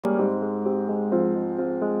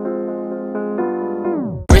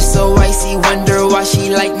icy, wonder why she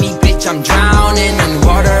like me, bitch, I'm drowning in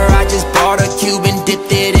water. I just bought a cube and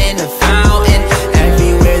dipped it in a fountain.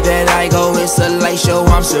 Everywhere that I go, it's a light show,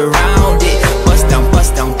 I'm surrounded. Bust down,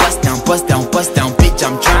 bust down, bust down, bust down, bust down, bitch,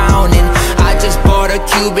 I'm drowning. I just bought a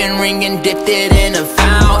Cuban ring and dipped it in a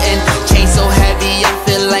fountain. Chain so heavy, I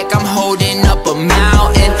feel like I'm holding up a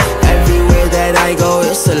mountain. Everywhere that I go,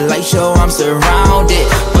 it's a light show, I'm surrounded.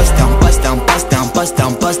 Bust down, bust down, bust down, bust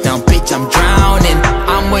down, bust down, bitch, I'm drowning.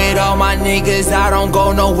 I'm with all my niggas, I don't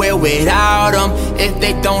go nowhere without them. If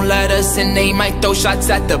they don't let us in, they might throw shots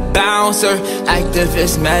at the bouncer.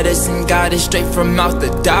 Activist medicine, got it straight from out the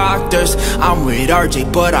doctors. I'm with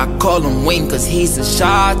RJ, but I call him Wayne cause he's a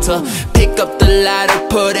shotter. Pick up the ladder,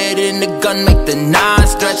 put it in the gun, make the nine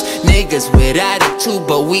stretch. Niggas with attitude,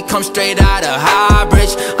 but we come straight out of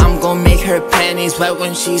Highbridge. I'm gon' make her panties wet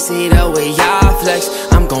when she see the way I flex.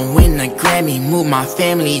 I'm gon' win a Grammy, move my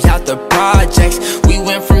family out the projects. We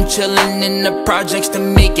went from chillin' in the projects to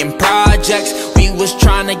making projects. We was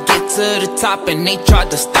tryna get to the top and they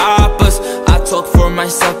tried to stop us. I talk for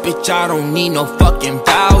myself, bitch, I don't need no fucking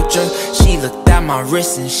voucher. She looked at my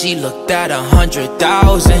wrist and she looked at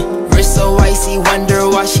 100,000. Wrist so icy, wonder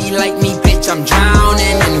why she like me, bitch, I'm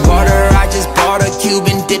drowning in water. I just bought a cube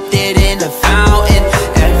and dipped it in a fountain.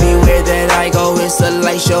 Everywhere that I go, it's a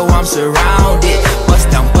light show, I'm surrounded. Bust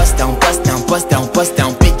down, bust down, bust down, bust down, bust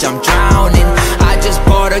down, bitch, I'm drowning. I just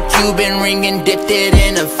bought a Cuban ring and dipped it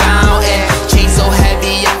in a fountain. Chain so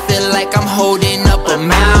heavy, I feel like I'm holding up a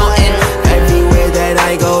mountain. Everywhere that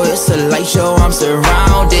I go, it's a light show, I'm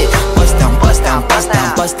surrounded. Bust down, bust down, bust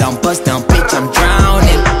down, bust down, bust down, bitch, I'm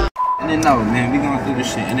drowning. In and out, man. We gonna do this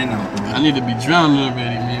shit in and out. I need to be drowning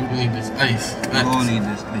already, man. We need this ice. We all need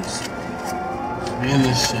this ice. We in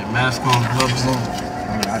this shit. Mask on, gloves on.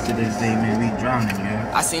 After this day, man, we drowning,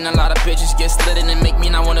 yeah. I seen a lot of bitches get slitted and make me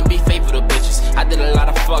not wanna be faithful to bitches. I did a lot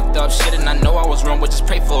of fucked up shit and I know I was wrong, but just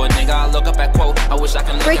pray for a nigga. I look up at quote, I wish I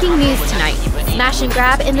could. Breaking news tonight. Smash and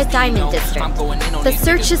grab in the Diamond District. The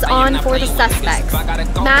search is on for the suspects.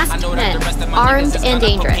 Masked men, armed and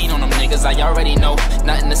dangerous. I already know,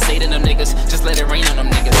 nothing to say to them niggas. Just let it rain on them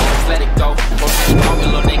niggas. Just let it go.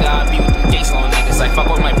 Little nigga, I be with them gates on niggas. I fuck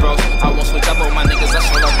with my bros. I won't switch up on my niggas. I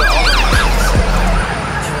show love to all of my niggas.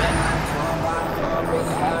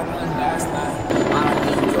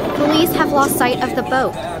 Police have lost sight of the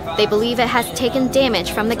boat. They believe it has taken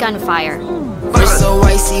damage from the gunfire. Wrist so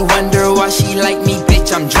icy, wonder why she like me,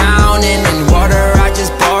 bitch, I'm drowning in water. I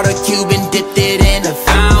just bought a cube and dipped it in a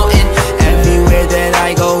fountain. Everywhere that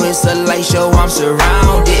I go, it's a light show, I'm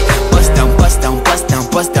surrounded. Bust down, bust down, bust down,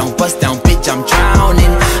 bust down, bust down, bitch, I'm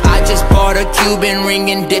drowning. I just bought a Cuban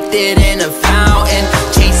ring and dipped it in a fountain.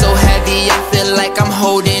 Chain so heavy, I feel like I'm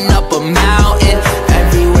holding up a mountain.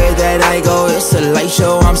 Everywhere that I go, it's a light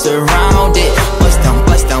show, I'm surrounded. Bust down,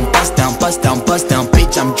 bust down, bust down, bust down, bust down,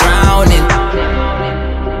 bitch, I'm drowning.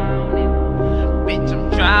 Bitch, I'm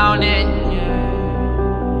drowning.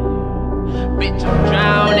 Bitch, I'm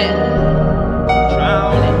drowning.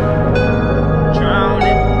 Drowning.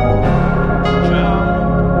 Drowning. Drowning.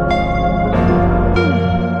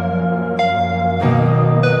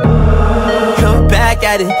 Look back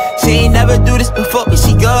at it. She ain't never do this before, but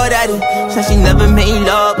she good at it. Said she never made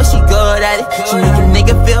love, but she good at it. She make a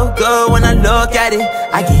nigga feel good when I look at it.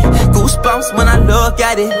 I get goosebumps when I look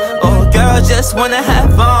at it. Oh, girl just wanna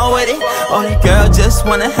have fun with it. Oh, the girl just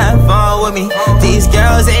wanna have fun with me. These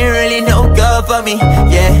girls ain't really no good for me.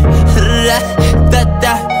 Yeah. Da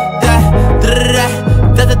da da da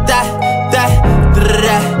da da da da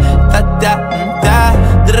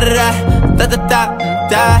da da da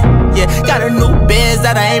da. Yeah, got a new biz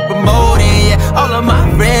that I ain't promoting. Yeah, all of my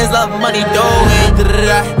friends love money doing.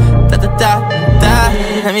 Da da da da.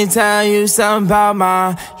 Let me tell you something about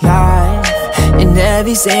my life. In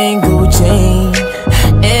every single chain,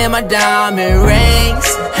 and my diamond rings.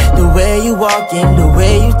 The way you walking, the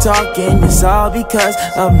way you talking, it's all because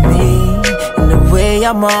of me. And the way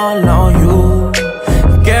I'm all on you,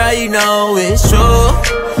 girl, you know it's true.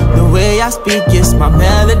 The way I speak, it's my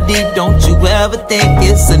melody. Don't you ever think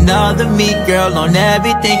it's another me, girl, on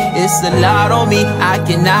everything. It's a lot on me, I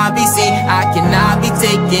cannot be seen, I cannot be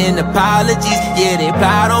taking apologies. Yeah, they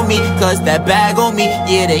proud on me, cause that bag on me.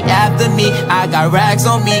 Yeah, they after me, I got racks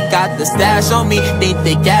on me, got the stash on me.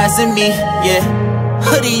 They gassing me, yeah.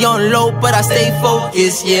 Hoodie on low, but I stay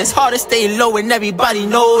focused, yeah. It's hard to stay low and everybody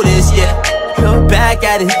know this, yeah. Look back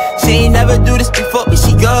at it. She ain't never do this before, but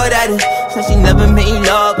she good at it. Said she never made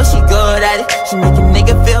love, but she good at it. She make a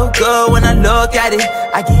nigga feel good when I look at it.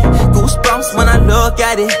 I get goosebumps when I look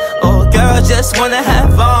at it. Oh, girl just wanna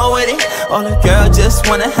have fun with it. Oh, the girl just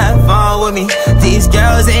wanna have fun with me. These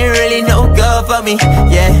girls ain't really no good love for me,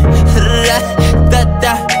 yeah. Da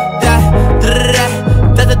da da da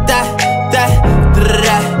da da da da da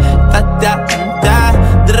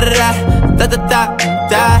da da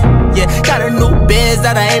da, yeah. Got a new biz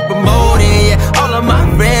that I ain't promoting, yeah. All of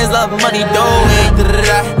my friends love money, doing da da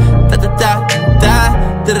da da da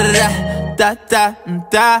da da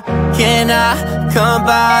da. Can I come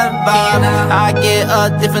by? I get a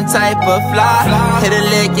different type of fly. Hit a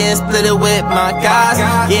lick and split it with my guys.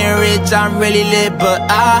 Getting rich, I'm really lit, but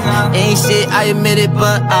I ain't shit, I admit it,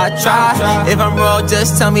 but I try. If I'm wrong,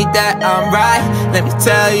 just tell me that I'm right. Let me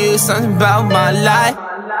tell you something about my life.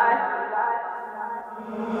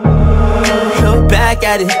 Look back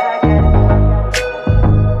at it.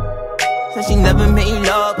 Said she never made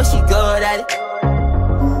love, but she good at it.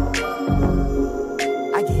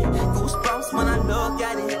 I get goosebumps when I look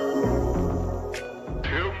at it.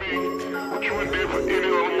 Tell me what you would do for any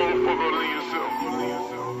other motherfucker other than yourself.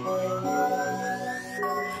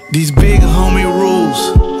 These big homie rules,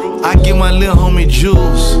 I give my little homie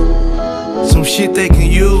jewels. Some shit they can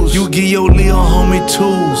use. You give your little homie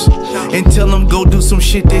tools and tell them go do some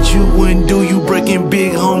shit that you wouldn't do. You breaking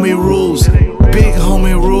big homie rules. Big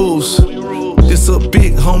homie rules. This a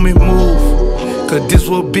big homie move, cause this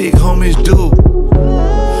what big homies do.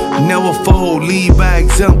 Never fold, lead by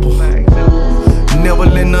example. Never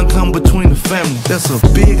let none come between the family. That's a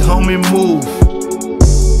big homie move.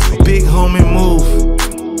 A big homie move.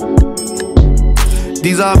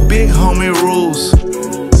 These are big homie rules.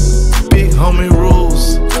 Big homie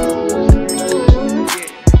rules.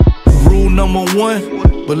 Rule number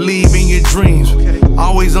 1, believe in your dreams.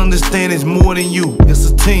 Always understand it's more than you, it's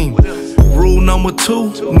a team. Rule number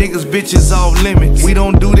 2, niggas bitches off limits. We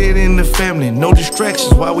don't do that in the family, no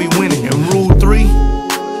distractions while we winning. And rule 3,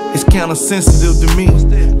 it's kinda sensitive to me.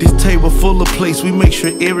 This table full of plates, we make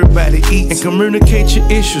sure everybody eats. And communicate your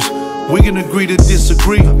issues, we can agree to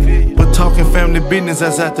disagree. But talking family business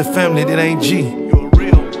outside the family, that ain't G.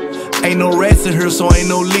 Ain't no rats in here, so ain't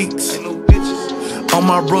no leaks. All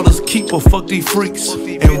my brothers keep or fuck these freaks.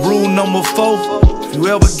 And rule number 4, if you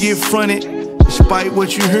ever get fronted, despite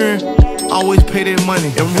what you hear, always pay that money.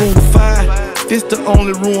 And rule 5, this the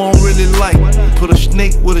only rule I don't really like. Put a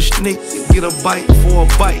snake with a snake, get a bite for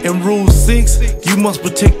a bite. And rule 6, you must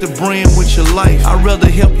protect the brand with your life. I'd rather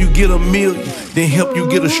help you get a million than help you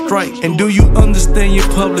get a strike. And do you understand your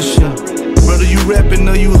publishing? Whether you rapping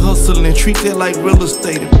or you hustling, treat that like real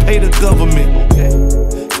estate and pay the government.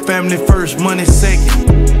 Family first, money second.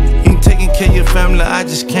 You ain't taking care of your family, I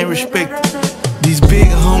just can't respect it. These big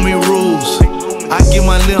homie rules, I give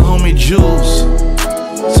my little homie jewels.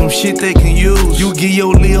 Some shit they can use. You give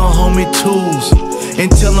your little homie tools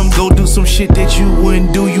and tell them go do some shit that you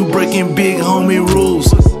wouldn't do. You breaking big homie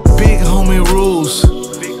rules. Big homie rules.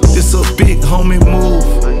 This a big homie move,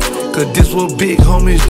 cause this what big homies do.